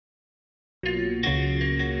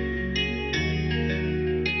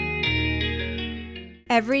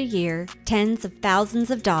Every year, tens of thousands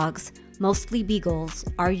of dogs, mostly beagles,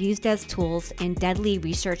 are used as tools in deadly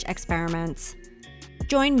research experiments.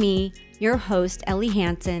 Join me, your host, Ellie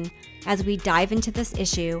Hansen, as we dive into this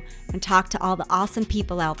issue and talk to all the awesome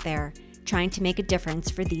people out there trying to make a difference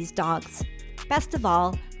for these dogs. Best of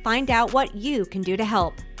all, find out what you can do to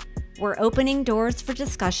help. We're opening doors for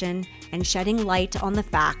discussion and shedding light on the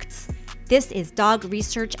facts. This is Dog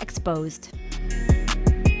Research Exposed.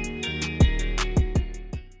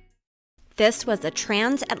 This was a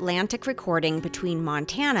transatlantic recording between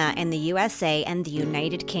Montana and the USA and the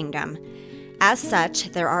United Kingdom. As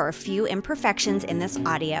such, there are a few imperfections in this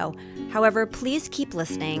audio. However, please keep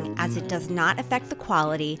listening as it does not affect the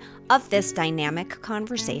quality of this dynamic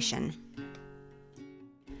conversation.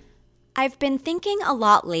 I've been thinking a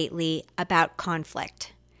lot lately about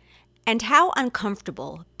conflict and how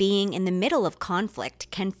uncomfortable being in the middle of conflict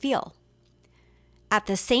can feel. At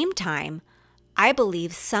the same time, I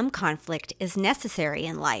believe some conflict is necessary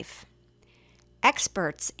in life.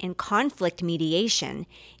 Experts in conflict mediation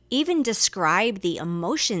even describe the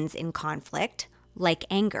emotions in conflict, like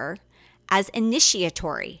anger, as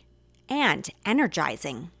initiatory and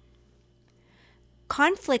energizing.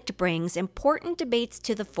 Conflict brings important debates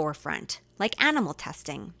to the forefront, like animal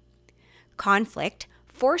testing. Conflict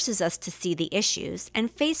forces us to see the issues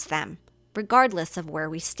and face them, regardless of where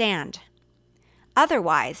we stand.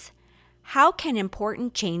 Otherwise, how can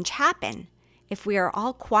important change happen if we are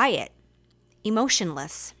all quiet,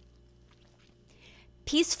 emotionless?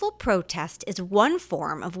 Peaceful protest is one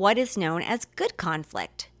form of what is known as good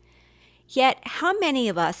conflict. Yet, how many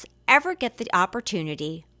of us ever get the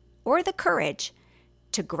opportunity or the courage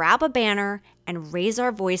to grab a banner and raise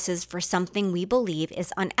our voices for something we believe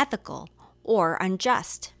is unethical or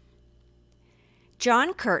unjust?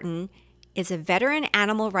 John Curtin is a veteran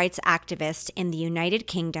animal rights activist in the United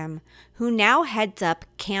Kingdom who now heads up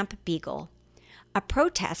Camp Beagle, a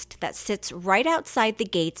protest that sits right outside the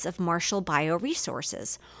gates of Marshall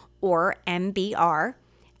BioResources, or MBR,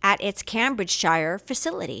 at its Cambridgeshire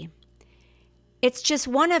facility. It's just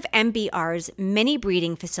one of MBR's many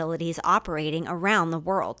breeding facilities operating around the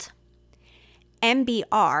world.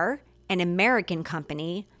 MBR, an American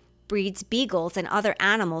company, breeds beagles and other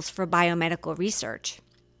animals for biomedical research.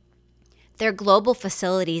 Their global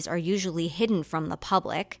facilities are usually hidden from the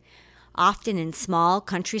public, often in small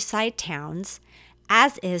countryside towns,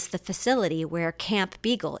 as is the facility where Camp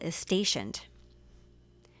Beagle is stationed.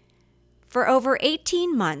 For over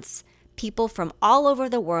 18 months, people from all over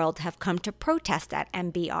the world have come to protest at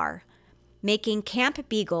MBR, making Camp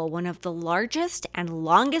Beagle one of the largest and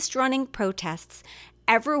longest-running protests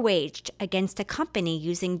ever waged against a company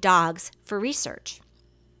using dogs for research.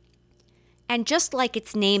 And just like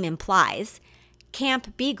its name implies,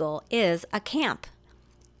 Camp Beagle is a camp,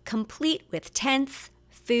 complete with tents,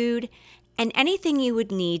 food, and anything you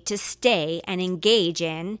would need to stay and engage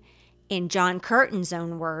in John Curtin's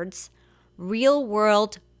own words,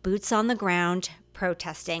 real-world, boots-on-the-ground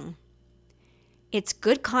protesting. It's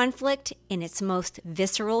good conflict in its most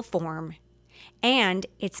visceral form, and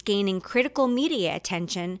it's gaining critical media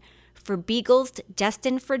attention for beagles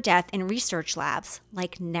destined for death in research labs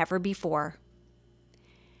like never before.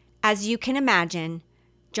 As you can imagine,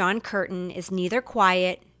 John Curtin is neither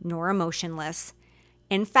quiet nor emotionless.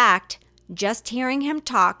 In fact, just hearing him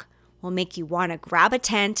talk will make you want to grab a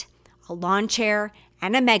tent, a lawn chair,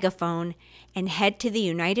 and a megaphone and head to the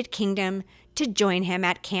United Kingdom to join him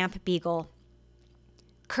at Camp Beagle.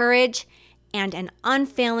 Courage and an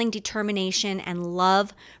unfailing determination and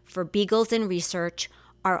love for beagles in research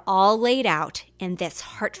are all laid out in this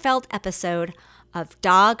heartfelt episode of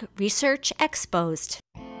Dog Research Exposed.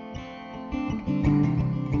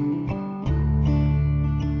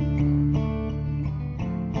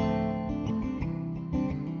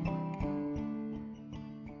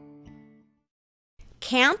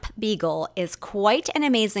 Camp Beagle is quite an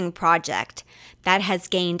amazing project that has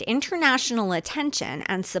gained international attention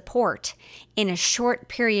and support in a short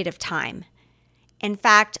period of time. In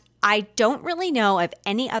fact, I don't really know of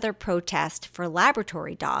any other protest for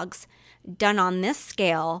laboratory dogs done on this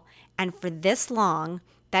scale and for this long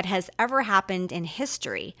that has ever happened in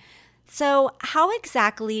history. So how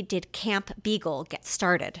exactly did Camp Beagle get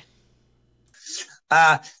started?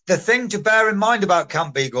 The thing to bear in mind about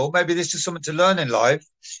Camp Beagle, maybe this is something to learn in life,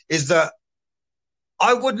 is that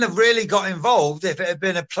I wouldn't have really got involved if it had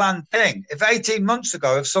been a planned thing. If 18 months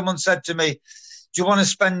ago, if someone said to me, do you want to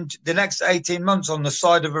spend the next 18 months on the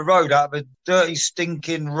side of a road out of a dirty,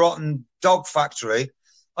 stinking, rotten dog factory?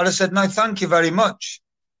 I'd have said, no, thank you very much.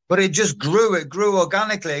 but it just grew. It grew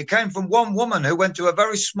organically. It came from one woman who went to a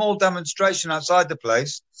very small demonstration outside the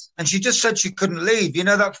place, and she just said she couldn't leave. You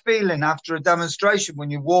know that feeling after a demonstration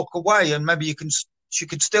when you walk away and maybe she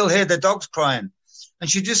could still hear the dogs crying.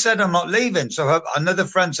 And she just said, I'm not leaving. So another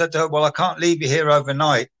friend said to her, well, I can't leave you here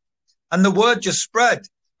overnight. And the word just spread.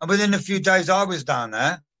 And within a few days, I was down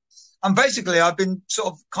there. And basically, I've been sort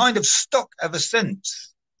of kind of stuck ever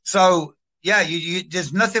since. So, yeah,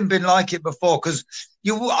 there's nothing been like it before, because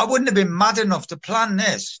I wouldn't have been mad enough to plan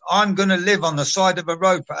this. I'm going to live on the side of a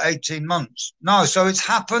road for 18 months. No, so it's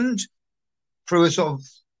happened through a sort of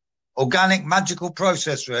organic, magical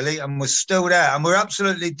process, really, and we're still there. And we're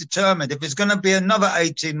absolutely determined. If it's going to be another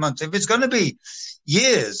 18 months, if it's going to be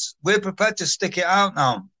years, we're prepared to stick it out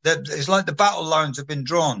now. It's like the battle lines have been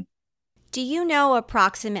drawn. Do you know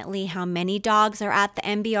approximately how many dogs are at the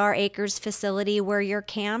MBR Acres facility where you're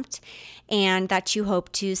camped and that you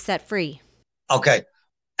hope to set free? Okay.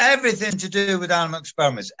 Everything to do with animal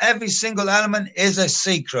experiments. Every single element is a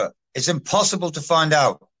secret. It's impossible to find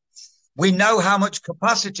out. We know how much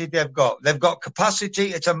capacity they've got. They've got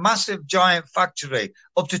capacity. It's a massive, giant factory,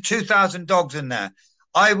 up to 2,000 dogs in there.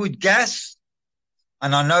 I would guess,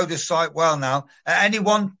 and I know this site well now, at any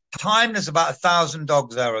one time, there's about 1,000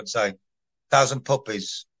 dogs there, I'd say, 1,000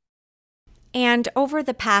 puppies. And over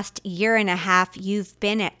the past year and a half, you've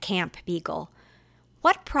been at Camp Beagle.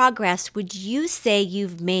 What progress would you say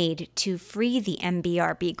you've made to free the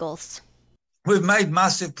MBR Beagles? We've made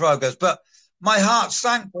massive progress, but my heart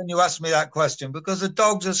sank when you asked me that question, because the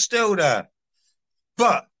dogs are still there.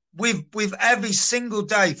 But we've every single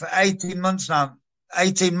day for 18 months now,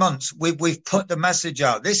 18 months, we've put the message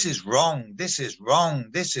out. This is wrong. This is wrong.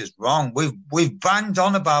 This is wrong. We've banged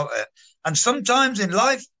on about it. And sometimes in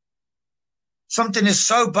life, something is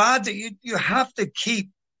so bad that you have to keep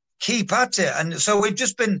at it. And so we've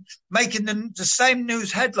just been making the same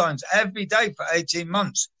news headlines every day for 18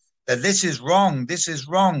 months, that this is wrong. This is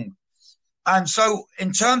wrong. And so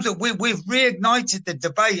in terms of, we've reignited the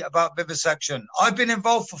debate about vivisection. I've been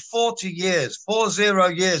involved for 40 years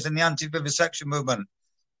in the anti-vivisection movement.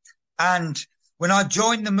 And when I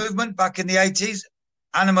joined the movement back in the 80s,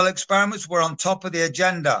 animal experiments were on top of the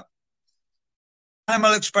agenda.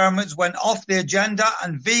 Animal experiments went off the agenda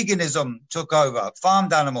and veganism took over,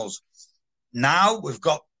 farmed animals. Now we've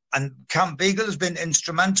got, and Camp Beagle has been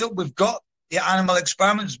instrumental, we've got the animal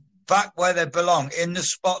experiments back where they belong, in the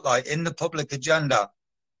spotlight, in the public agenda.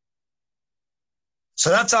 So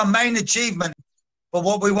that's our main achievement. But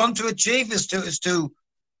what we want to achieve is to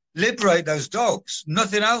liberate those dogs.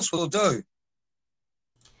 Nothing else will do.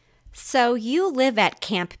 So you live at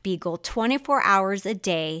Camp Beagle 24 hours a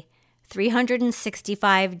day,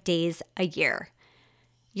 365 days a year.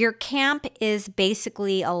 Your camp is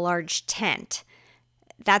basically a large tent.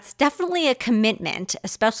 That's definitely a commitment,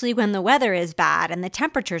 especially when the weather is bad and the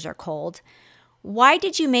temperatures are cold. Why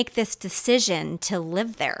did you make this decision to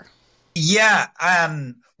live there? Yeah,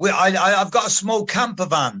 I've got a small camper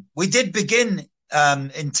van. We did begin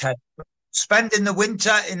in tent, spending the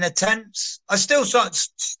winter in the tents. I still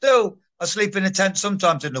sleep in a tent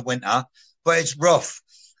sometimes in the winter, but it's rough.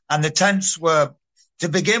 And the tents were, to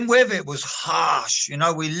begin with, it was harsh. You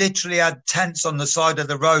know, we literally had tents on the side of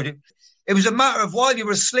the road. It was a matter of, while you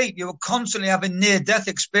were asleep, you were constantly having near-death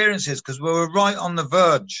experiences because we were right on the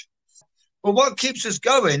verge. But what keeps us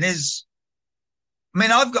going is, I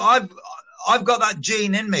mean, I've got that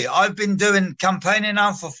gene in me. I've been doing campaigning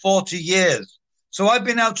now for 40 years. So I've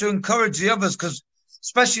been able to encourage the others, because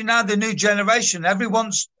especially now the new generation,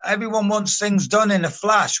 everyone wants things done in a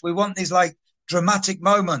flash. We want these like dramatic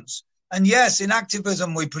moments. And yes, in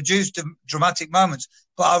activism, we produce dramatic moments,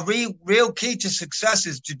 but our real key to success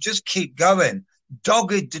is to just keep going.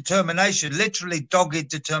 Dogged determination, literally dogged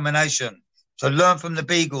determination, to learn from the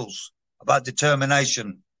Beagles about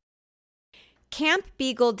determination. Camp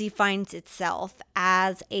Beagle defines itself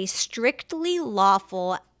as a strictly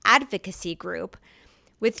lawful advocacy group,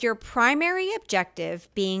 with your primary objective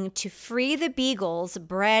being to free the beagles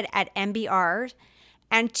bred at MBR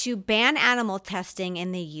and to ban animal testing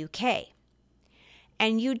in the UK.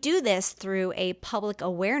 And you do this through a public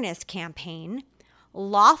awareness campaign,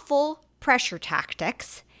 lawful pressure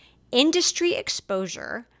tactics, industry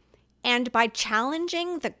exposure, and by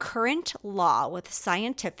challenging the current law with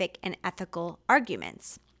scientific and ethical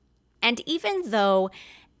arguments. And even though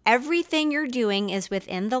everything you're doing is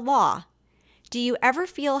within the law, do you ever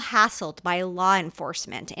feel hassled by law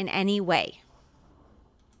enforcement in any way?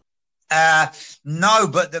 No,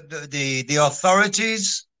 but the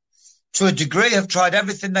authorities, to a degree, have tried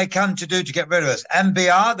everything they can to do to get rid of us.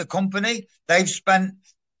 MBR, the company, they've spent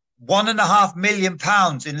 £1.5 million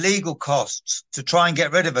in legal costs to try and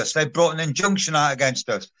get rid of us. They brought an injunction out against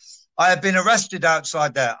us. I have been arrested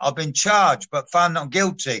outside there. I've been charged, but found not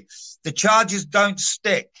guilty. The charges don't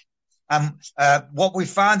stick. And what we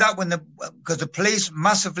found out because the police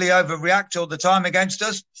massively overreact all the time against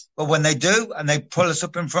us, but when they do and they pull us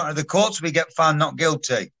up in front of the courts, we get found not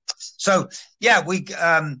guilty. So, yeah,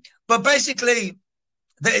 but basically,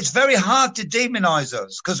 it's very hard to demonize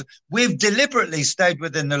us because we've deliberately stayed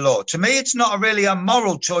within the law. To me, it's not really a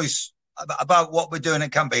moral choice about what we're doing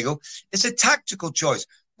at Camp Beagle. It's a tactical choice.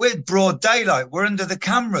 We're broad daylight. We're under the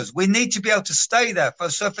cameras. We need to be able to stay there.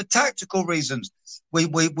 So for tactical reasons, we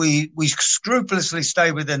scrupulously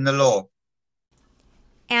stay within the law.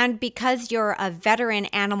 And because you're a veteran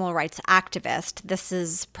animal rights activist, this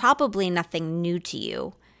is probably nothing new to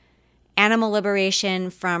you. Animal liberation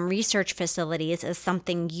from research facilities is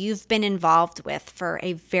something you've been involved with for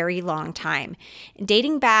a very long time,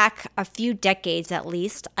 dating back a few decades at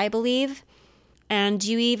least, I believe. And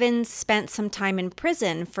you even spent some time in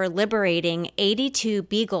prison for liberating 82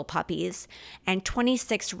 beagle puppies and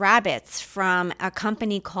 26 rabbits from a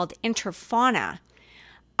company called Interfauna,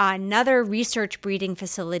 another research breeding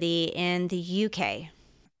facility in the UK.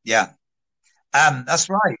 Yeah, that's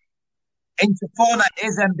right. Interfauna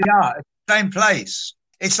is MBR. It's the same place.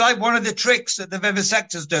 It's like one of the tricks that the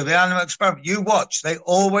vivisectors do, the animal experiment. You watch, they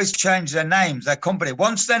always change their names, their company.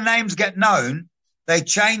 Once their names get known, they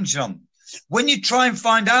change them. When you try and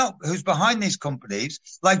find out who's behind these companies,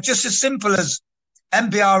 like just as simple as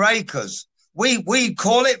MBR Acres, we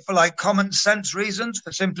call it for like common sense reasons,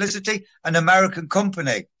 for simplicity, an American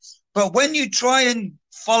company. But when you try and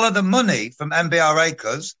follow the money from MBR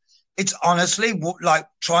Acres, it's honestly like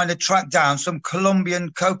trying to track down some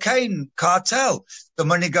Colombian cocaine cartel. The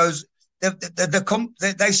money goes,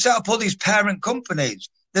 they set up all these parent companies.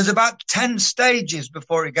 There's about 10 stages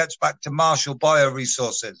before it gets back to Marshall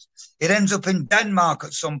BioResources. It ends up in Denmark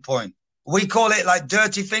at some point. We call it like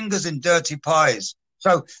dirty fingers in dirty pies.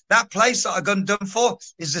 So that place that I got done for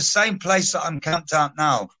is the same place that I'm camped out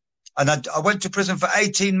now. And I went to prison for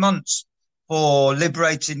 18 months for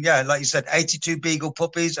liberating, like you said, 82 beagle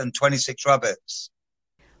puppies and 26 rabbits.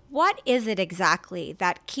 What is it exactly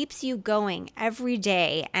that keeps you going every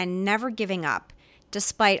day and never giving up,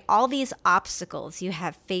 despite all these obstacles you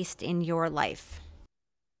have faced in your life?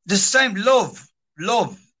 The same love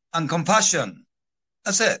and compassion.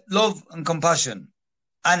 That's it. Love and compassion.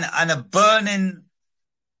 And a burning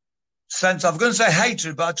sense, I'm going to say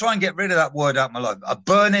hatred, but I try and get rid of that word out of my life. A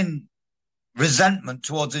burning resentment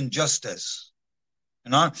towards injustice,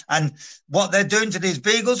 and what they're doing to these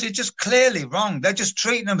beagles is just clearly wrong. They're just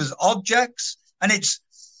treating them as objects. And in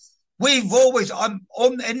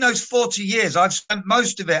those 40 years, I've spent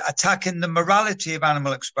most of it attacking the morality of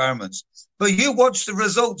animal experiments. But you watch the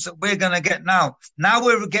results that we're going to get now. Now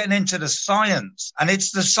we're getting into the science, and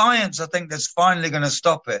it's the science, I think, that's finally going to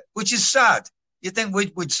stop it, which is sad. You think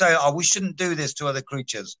we'd say, we shouldn't do this to other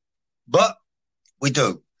creatures, but we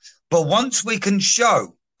do. But once we can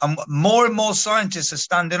show, and more scientists are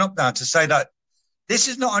standing up now to say that this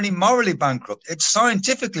is not only morally bankrupt, it's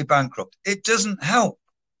scientifically bankrupt. It doesn't help.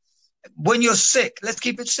 When you're sick, let's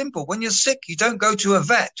keep it simple. When you're sick, you don't go to a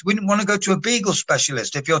vet. We wouldn't want to go to a beagle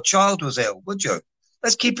specialist if your child was ill, would you?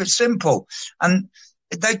 Let's keep it simple. And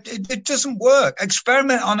it doesn't work.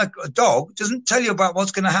 Experiment on a dog doesn't tell you about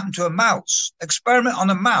what's going to happen to a mouse. Experiment on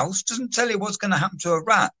a mouse doesn't tell you what's going to happen to a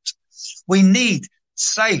rat. We need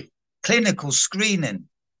safe clinical screening.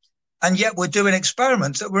 And yet we're doing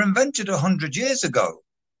experiments that were invented 100 years ago.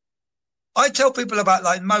 I tell people about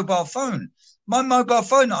like mobile phone. My mobile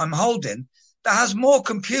phone that I'm holding, that has more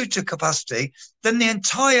computer capacity than the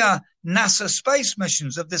entire NASA space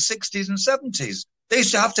missions of the 60s and 70s. They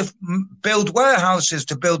used to have to build warehouses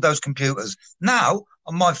to build those computers. Now,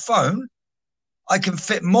 on my phone, I can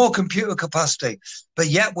fit more computer capacity, but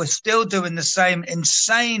yet we're still doing the same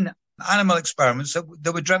insane animal experiments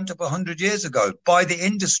that were dreamt up 100 years ago by the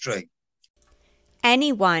industry.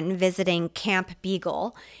 Anyone visiting Camp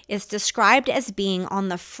Beagle is described as being on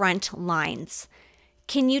the front lines.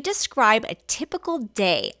 Can you describe a typical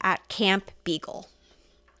day at Camp Beagle?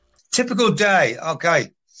 Typical day,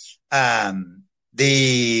 okay.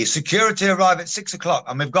 The security arrive at 6 o'clock,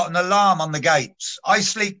 and we've got an alarm on the gates. I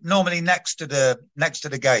sleep normally next to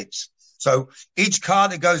the gates. So each car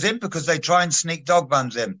that goes in, because they try and sneak dog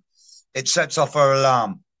vans in, it sets off our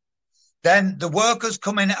alarm. Then the workers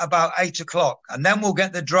come in at about 8 o'clock, and then we'll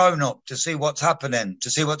get the drone up to see what's happening.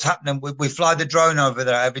 We fly the drone over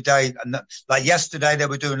there every day. And like yesterday, they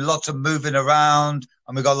were doing lots of moving around,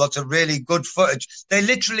 and we got lots of really good footage. They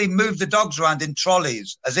literally move the dogs around in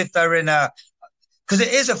trolleys as if they're in because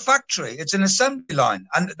it is a factory. It's an assembly line.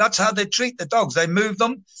 And that's how they treat the dogs. They move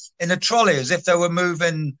them in a trolley as if they were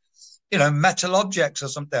moving, metal objects or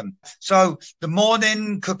something. So the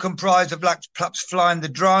morning could comprise of like perhaps flying the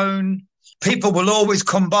drone. People will always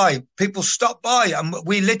come by. People stop by, and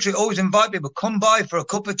we literally always invite people, come by for a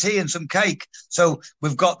cup of tea and some cake. So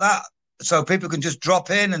we've got that. So people can just drop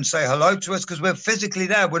in and say hello to us because we're physically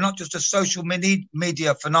there. We're not just a social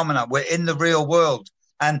media phenomenon. We're in the real world.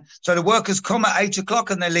 And so the workers come at 8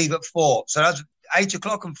 o'clock and they leave at 4. So that's 8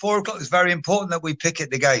 o'clock and 4 o'clock. It's very important that we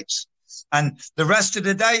picket the gates. And the rest of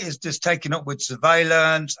the day is just taken up with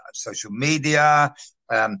surveillance, social media.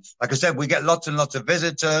 Like I said, we get lots and lots of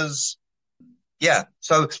visitors. Yeah.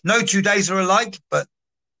 So no 2 days are alike, but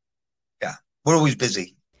yeah, we're always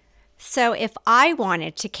busy. So if I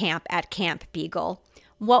wanted to camp at Camp Beagle,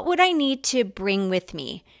 what would I need to bring with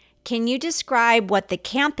me? Can you describe what the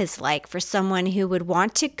camp is like for someone who would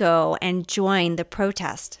want to go and join the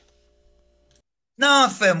protest?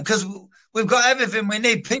 Nothing, because we've got everything we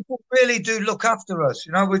need. People really do look after us.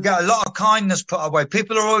 We get a lot of kindness put our way.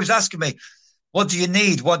 People are always asking me, what do you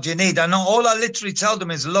need? What do you need? And all I literally tell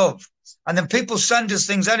them is love. And then people send us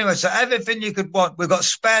things anyway. So everything you could want. We've got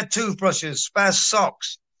spare toothbrushes, spare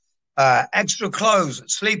socks, extra clothes,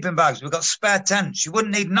 sleeping bags. We've got spare tents. You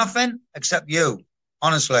wouldn't need nothing except you,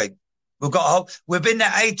 honestly. We've been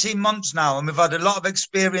there 18 months now, and we've had a lot of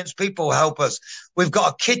experienced people help us. We've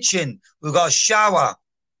got a kitchen. We've got a shower,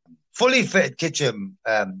 fully fitted kitchen.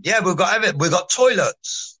 We've got everything. We've got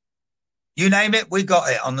toilets. You name it, we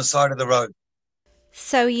got it on the side of the road.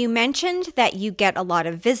 So you mentioned that you get a lot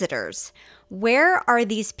of visitors. Where are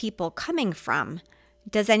these people coming from?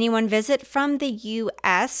 Does anyone visit from the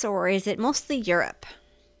US or is it mostly Europe?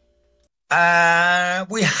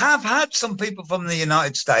 We have had some people from the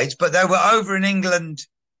United States, but they were over in England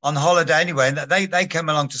on holiday anyway, and they came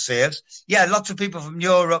along to see us. Yeah, lots of people from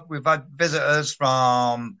Europe. We've had visitors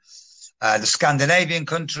from the Scandinavian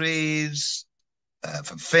countries,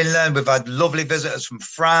 from Finland. We've had lovely visitors from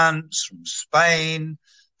France, from Spain,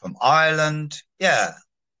 from Ireland. Yeah.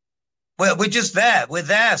 We're just there. We're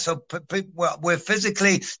there. So we're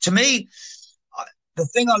physically, to me, the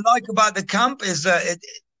thing I like about the camp is that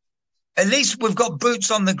at least we've got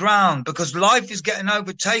boots on the ground, because life is getting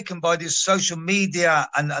overtaken by this social media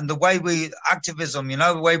and the way activism,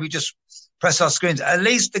 the way we just press our screens. At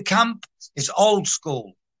least the camp is old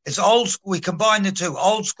school. It's old school. We combine the two,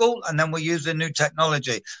 old school, and then we use the new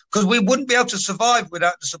technology, because we wouldn't be able to survive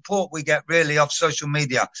without the support we get really off social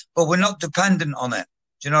media, but we're not dependent on it.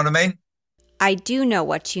 Do you know what I mean? I do know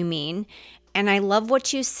what you mean. And I love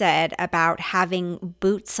what you said about having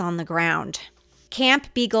boots on the ground.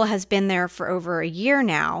 Camp Beagle has been there for over a year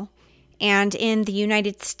now, and in the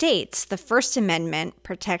United States, the First Amendment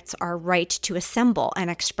protects our right to assemble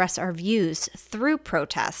and express our views through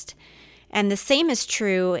protest. And the same is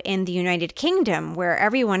true in the United Kingdom, where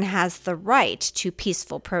everyone has the right to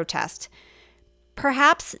peaceful protest.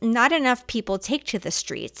 Perhaps not enough people take to the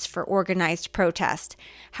streets for organized protest.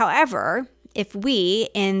 However, if we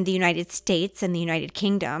in the United States and the United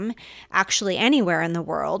Kingdom, actually anywhere in the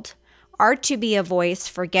world, are to be a voice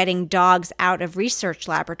for getting dogs out of research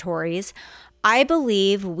laboratories, I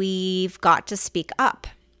believe we've got to speak up.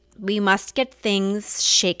 We must get things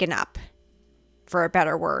shaken up, for a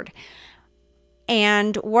better word.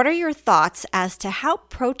 And what are your thoughts as to how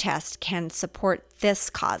protest can support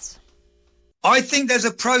this cause? I think there's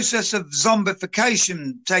a process of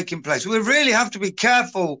zombification taking place. We really have to be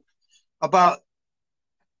careful about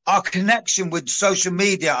our connection with social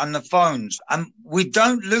media and the phones, and we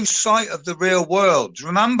don't lose sight of the real world.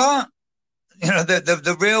 Remember,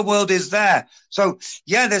 the real world is there. So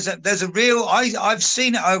yeah, there's a real. I've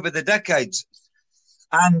seen it over the decades,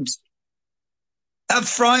 and that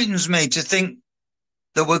frightens me to think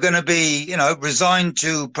that we're going to be, resigned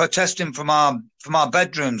to protesting from our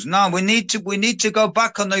bedrooms. No, we need to go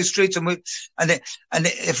back on those streets, and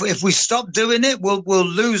if we stop doing it, we'll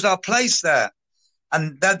lose our place there.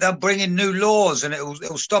 And they'll bring in new laws, and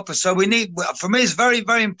it'll stop us. So for me, it's very,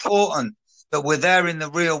 very important that we're there in the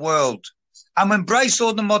real world and embrace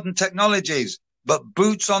all the modern technologies, but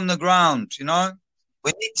boots on the ground.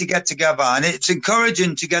 We need to get together, and it's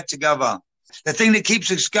encouraging to get together. The thing that keeps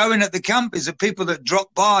us going at the camp is the people that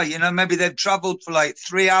drop by. Maybe they've traveled for like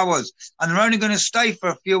 3 hours, and they're only going to stay for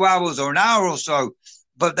a few hours or an hour or so,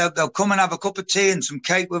 but they'll come and have a cup of tea and some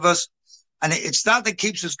cake with us, and it's that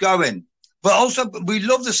keeps us going. But also, we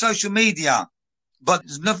love the social media, but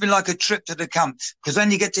there's nothing like a trip to the camp, because then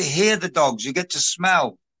you get to hear the dogs, you get to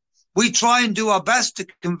smell. We try and do our best to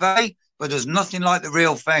convey, but there's nothing like the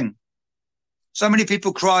real thing. So many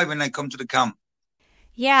people cry when they come to the camp.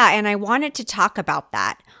 Yeah, and I wanted to talk about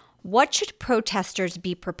that. What should protesters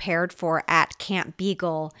be prepared for at Camp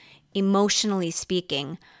Beagle, emotionally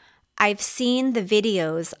speaking? I've seen the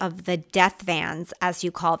videos of the death vans, as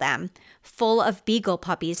you call them, full of beagle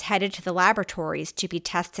puppies headed to the laboratories to be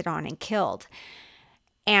tested on and killed.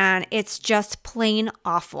 And it's just plain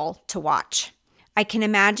awful to watch. I can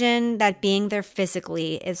imagine that being there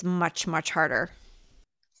physically is much, much harder.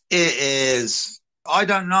 It is. I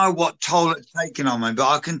don't know what toll it's taken on me, but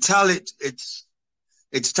I can tell it's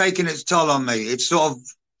taken its toll on me. It's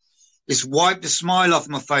wiped the smile off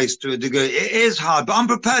my face to a degree. It is hard, but I'm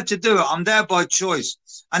prepared to do it. I'm there by choice.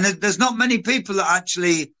 And there's not many people that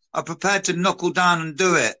actually are prepared to knuckle down and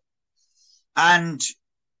do it. And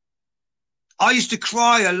I used to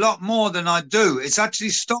cry a lot more than I do. It's actually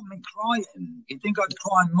stopped me crying. You'd think I'd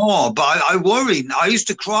cry more, but I worry. I used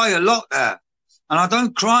to cry a lot there, and I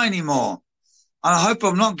don't cry anymore. And I hope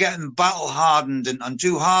I'm not getting battle hardened and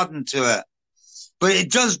too hardened to it. But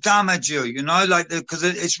it does damage you, because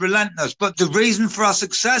it's relentless. But the reason for our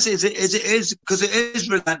success is because it is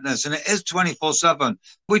relentless and it is 24/7.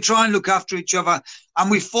 We try and look after each other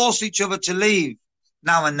and we force each other to leave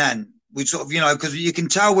now and then. We sort of, because you can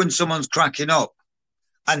tell when someone's cracking up.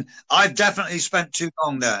 And I've definitely spent too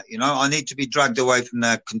long there. I need to be dragged away from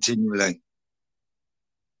there continually.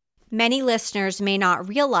 Many listeners may not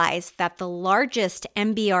realize that the largest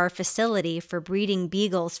MBR facility for breeding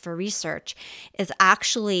beagles for research is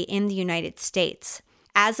actually in the United States.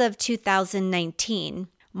 As of 2019,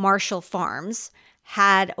 Marshall Farms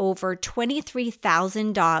had over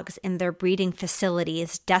 23,000 dogs in their breeding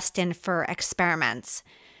facilities destined for experiments.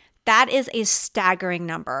 That is a staggering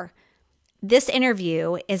number. This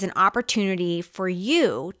interview is an opportunity for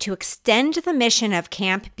you to extend the mission of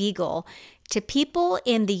Camp Beagle to people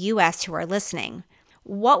in the U.S. who are listening.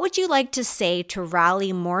 What would you like to say to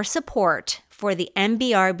rally more support for the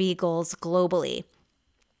MBR beagles globally?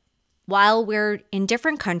 While we're in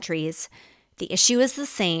different countries, the issue is the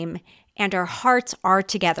same, and our hearts are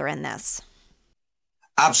together in this.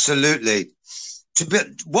 Absolutely.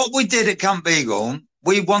 What we did at Camp Beagle,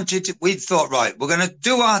 we thought, right, we're going to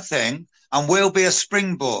do our thing and we'll be a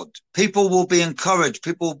springboard. People will be encouraged.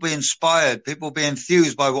 People will be inspired. People will be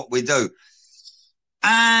enthused by what we do.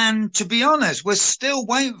 And to be honest, we're still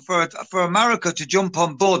waiting for America to jump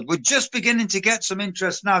on board. We're just beginning to get some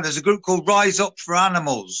interest now. There's a group called Rise Up for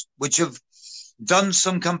Animals, which have done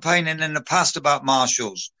some campaigning in the past about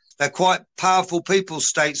marshals. They're quite powerful people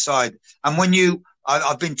stateside. And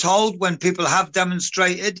I've been told when people have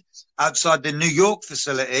demonstrated outside the New York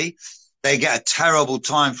facility, they get a terrible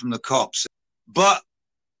time from the cops. But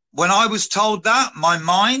when I was told that, my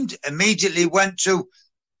mind immediately went to,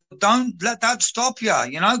 don't let that stop you.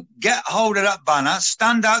 Get hold of that banner,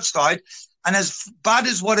 stand outside. And as bad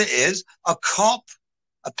as what it is, a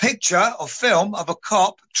picture or film of a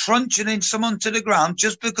cop truncheon in someone to the ground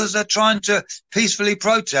just because they're trying to peacefully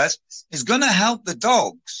protest is going to help the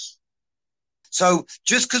dogs. So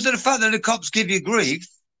just because of the fact that the cops give you grief,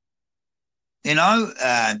 don't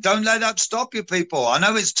let that stop you, people. I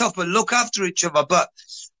know it's tough, but look after each other. But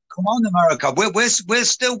come on, America. We're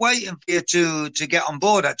still waiting for you to get on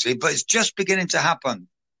board, actually, but it's just beginning to happen.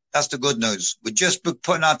 That's the good news. We're just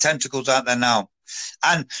putting our tentacles out there now.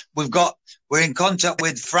 And we're in contact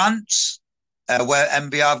with France, where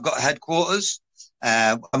MBR have got headquarters.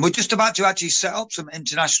 And we're just about to actually set up some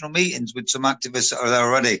international meetings with some activists that are there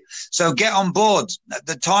already. So get on board.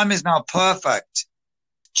 The time is now perfect.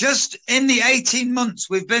 Just in the 18 months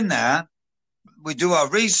we've been there, we do our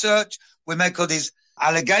research. We make all these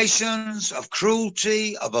allegations of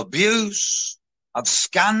cruelty, of abuse, of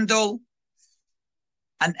scandal.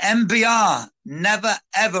 And MBR never,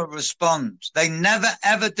 ever respond. They never,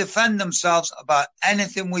 ever defend themselves about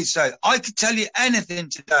anything we say. I could tell you anything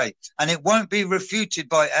today, and it won't be refuted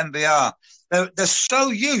by MBR. They're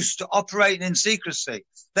so used to operating in secrecy.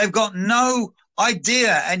 They've got no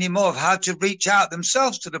idea anymore of how to reach out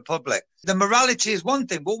themselves to the public. The morality is one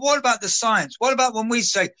thing, but what about the science? What about when we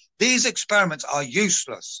say these experiments are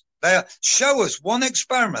useless? Show us one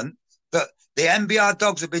experiment that the MBR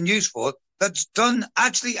dogs have been used for that's done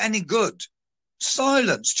actually any good.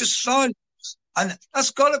 Silence, just silence. And that's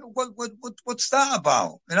got to, what's that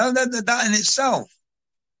about? That in itself.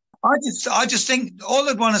 I just think all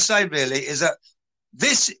I'd want to say really is that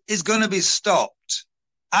this is going to be stopped.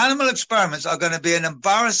 Animal experiments are going to be an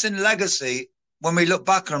embarrassing legacy when we look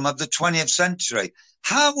back on them of the 20th century.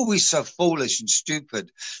 How are we so foolish and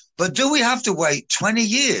stupid? But do we have to wait 20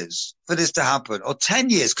 years for this to happen, or 10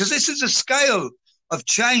 years? Because this is a scale of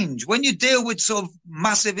change. When you deal with sort of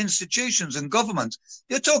massive institutions and governments,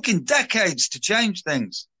 you're talking decades to change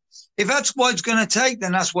things. If that's what it's going to take,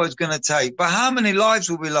 then that's what it's going to take. But how many lives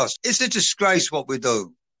will be lost? It's a disgrace what we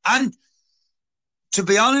do. And to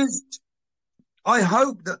be honest, I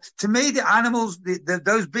hope that, to me, the animals,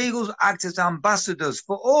 those beagles act as ambassadors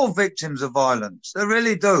for all victims of violence. They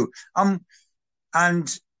really do.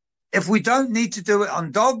 And if we don't need to do it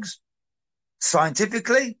on dogs,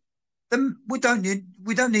 scientifically, then we don't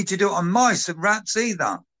need to do it on mice and rats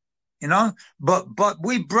either. You know, but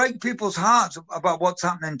we break people's hearts about what's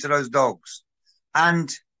happening to those dogs.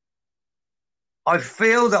 And I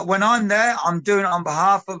feel that when I'm there, I'm doing it on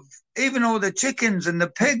behalf of even all the chickens and the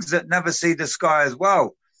pigs that never see the sky as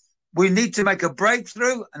well. We need to make a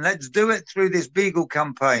breakthrough, and let's do it through this Beagle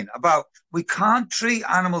campaign about we can't treat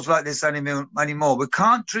animals like this anymore. We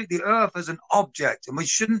can't treat the earth as an object, and we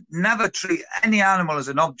shouldn't never treat any animal as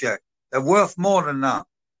an object. They're worth more than that.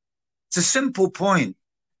 It's a simple point.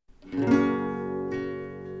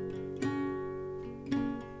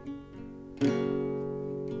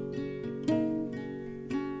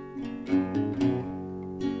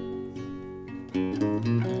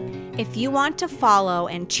 If you want to follow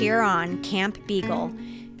and cheer on Camp Beagle,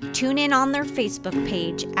 tune in on their Facebook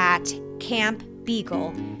page at Camp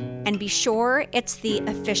Beagle and be sure it's the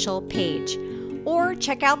official page. Or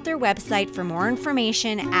check out their website for more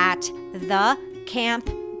information at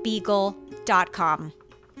thecampbeagle.com.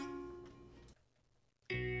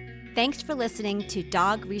 Thanks for listening to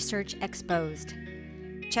Dog Research Exposed.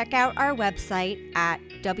 Check out our website at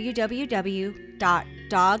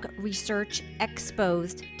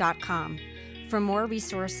www.dogresearchexposed.com for more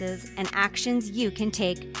resources and actions you can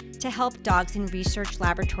take to help dogs in research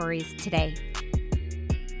laboratories today.